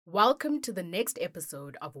Welcome to the next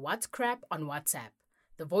episode of What's Crap on WhatsApp,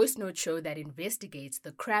 the voice note show that investigates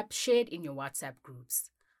the crap shared in your WhatsApp groups.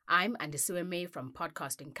 I'm Andisiwe May from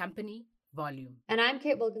podcasting company, Volume. And I'm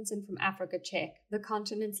Kate Wilkinson from Africa Check, the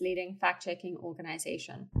continent's leading fact-checking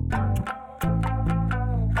organization.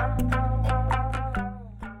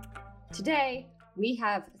 Today, we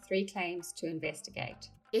have 3 claims to investigate.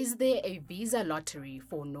 Is there a visa lottery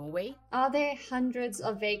for Norway? Are there hundreds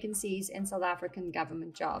of vacancies in South African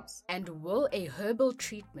government jobs? And will a herbal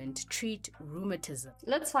treatment treat rheumatism?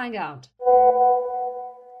 Let's find out.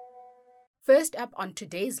 First up on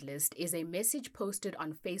today's list is a message posted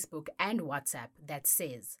on Facebook and WhatsApp that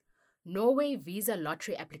says, Norway Visa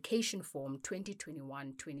Lottery Application Form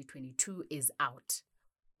 2021-2022 is out.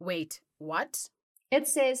 Wait, what? It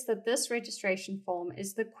says that this registration form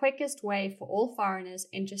is the quickest way for all foreigners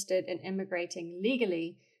interested in immigrating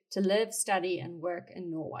legally to live, study, and work in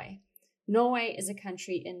Norway. Norway is a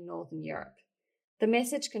country in Northern Europe. The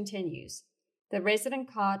message continues. The Resident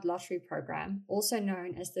Card Lottery Program, also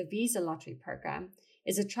known as the Visa Lottery Program,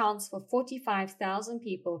 is a chance for 45,000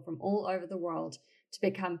 people from all over the world to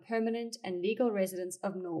become permanent and legal residents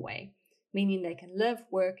of Norway, meaning they can live,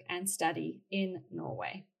 work, and study in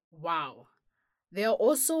Norway. Wow. There are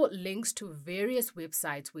also links to various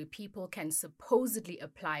websites where people can supposedly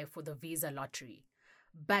apply for the visa lottery.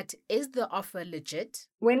 But is the offer legit?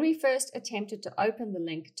 When we first attempted to open the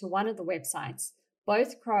link to one of the websites,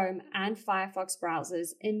 both Chrome and Firefox browsers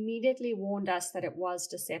immediately warned us that it was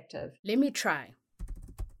deceptive. Let me try.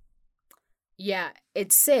 Yeah,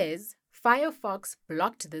 it says Firefox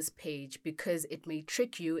blocked this page because it may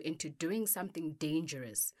trick you into doing something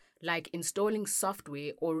dangerous, like installing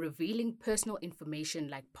software or revealing personal information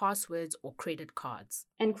like passwords or credit cards.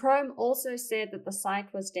 And Chrome also said that the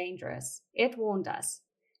site was dangerous. It warned us.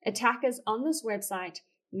 Attackers on this website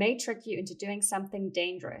may trick you into doing something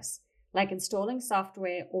dangerous, like installing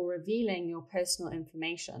software or revealing your personal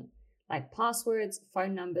information, like passwords,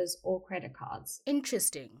 phone numbers, or credit cards.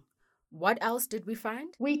 Interesting. What else did we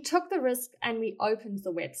find? We took the risk and we opened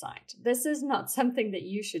the website. This is not something that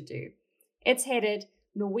you should do. It's headed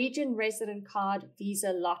Norwegian Resident Card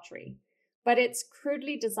Visa Lottery, but it's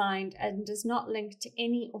crudely designed and does not link to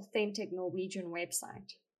any authentic Norwegian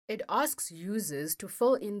website. It asks users to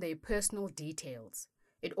fill in their personal details.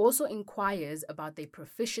 It also inquires about their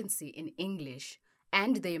proficiency in English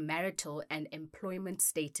and their marital and employment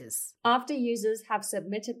status. After users have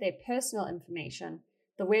submitted their personal information,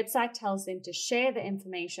 the website tells them to share the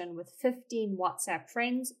information with 15 WhatsApp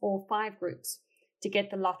friends or 5 groups to get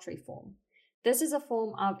the lottery form. This is a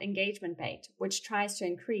form of engagement bait, which tries to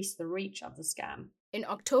increase the reach of the scam. In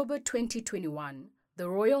October 2021, the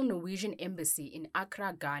Royal Norwegian Embassy in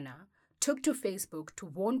Accra, Ghana, took to Facebook to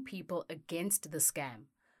warn people against the scam.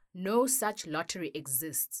 No such lottery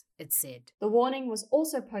exists, it said. The warning was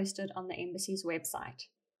also posted on the embassy's website.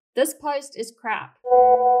 This post is crap.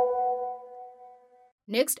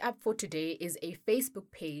 Next up for today is a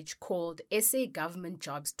Facebook page called SA Government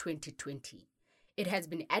Jobs 2020. It has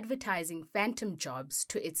been advertising phantom jobs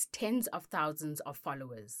to its tens of thousands of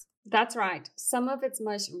followers. That's right. Some of its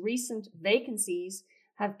most recent vacancies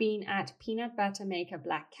have been at peanut butter maker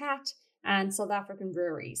Black Cat and South African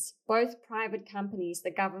breweries, both private companies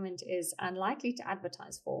the government is unlikely to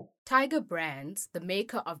advertise for. Tiger Brands, the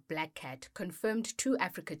maker of Black Cat, confirmed to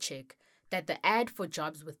Africa Check that the ad for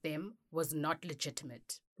jobs with them was not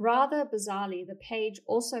legitimate. Rather bizarrely, the page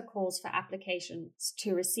also calls for applications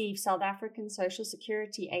to receive South African Social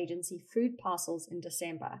Security Agency food parcels in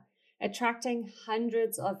December, attracting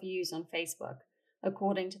hundreds of views on Facebook,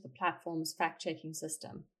 according to the platform's fact-checking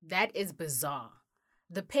system. That is bizarre.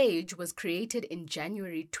 The page was created in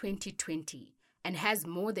January 2020 and has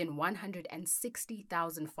more than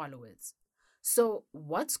 160,000 followers. So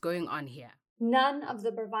what's going on here? None of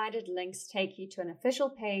the provided links take you to an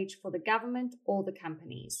official page for the government or the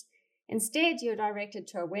companies. Instead, you're directed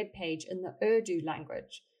to a web page in the Urdu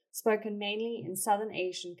language, spoken mainly in Southern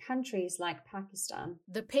Asian countries like Pakistan.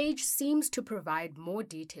 The page seems to provide more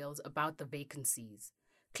details about the vacancies.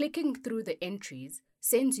 Clicking through the entries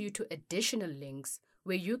sends you to additional links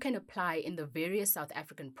where you can apply in the various South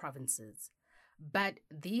African provinces. But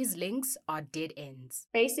these links are dead ends.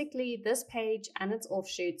 Basically, this page and its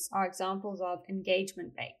offshoots are examples of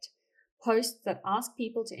engagement bait, posts that ask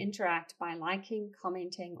people to interact by liking,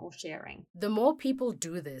 commenting, or sharing. The more people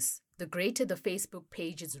do this, the greater the Facebook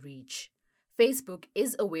page's reach. Facebook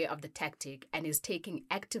is aware of the tactic and is taking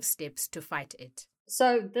active steps to fight it.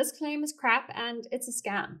 So this claim is crap and it's a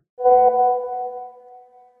scam.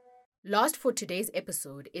 Last for today's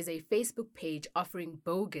episode is a Facebook page offering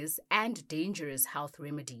bogus and dangerous health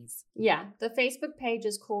remedies. Yeah, the Facebook page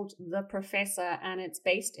is called The Professor and it's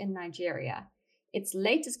based in Nigeria. Its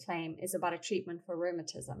latest claim is about a treatment for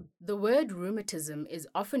rheumatism. The word rheumatism is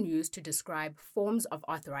often used to describe forms of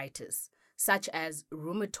arthritis, such as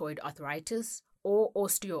rheumatoid arthritis or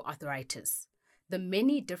osteoarthritis. The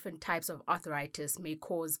many different types of arthritis may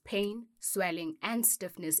cause pain, swelling, and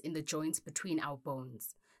stiffness in the joints between our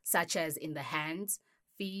bones, such as in the hands,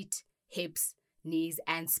 feet, hips, knees,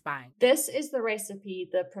 and spine. This is the recipe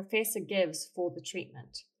the professor gives for the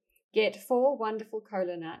treatment. Get 4 wonderful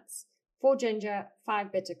cola nuts, 4 ginger,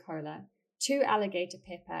 5 bitter cola, 2 alligator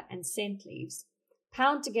pepper, and scent leaves.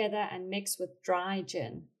 Pound together and mix with dry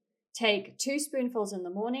gin. Take 2 spoonfuls in the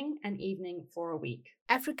morning and evening for a week.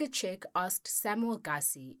 Africa Check asked Samuel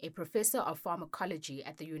Gassi, a professor of pharmacology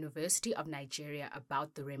at the University of Nigeria,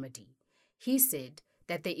 about the remedy. He said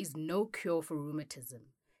that there is no cure for rheumatism.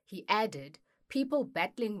 He added, people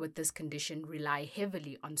battling with this condition rely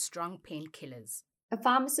heavily on strong painkillers. A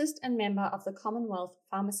pharmacist and member of the Commonwealth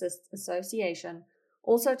Pharmacists Association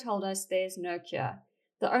also told us there's no cure.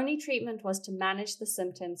 The only treatment was to manage the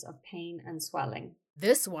symptoms of pain and swelling.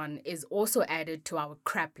 This one is also added to our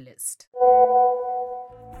crap list.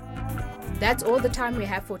 That's all the time we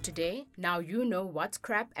have for today. Now you know what's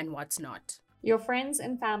crap and what's not. Your friends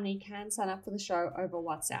and family can sign up for the show over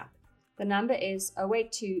WhatsApp. The number is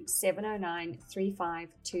 082 709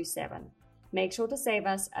 3527. Make sure to save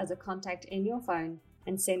us as a contact in your phone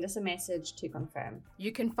and send us a message to confirm.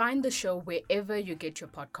 You can find the show wherever you get your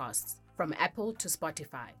podcasts, from Apple to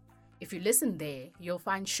Spotify. If you listen there, you'll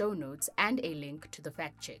find show notes and a link to the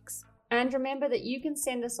fact checks. And remember that you can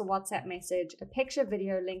send us a WhatsApp message, a picture,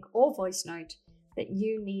 video link, or voice note that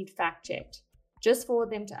you need fact-checked. Just forward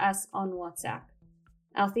them to us on WhatsApp.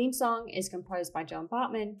 Our theme song is composed by John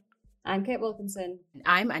Bartman. I'm Kate Wilkinson. And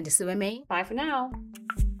I'm Andisiwe May. Bye for now.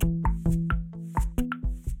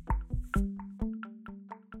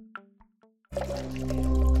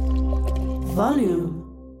 Volume.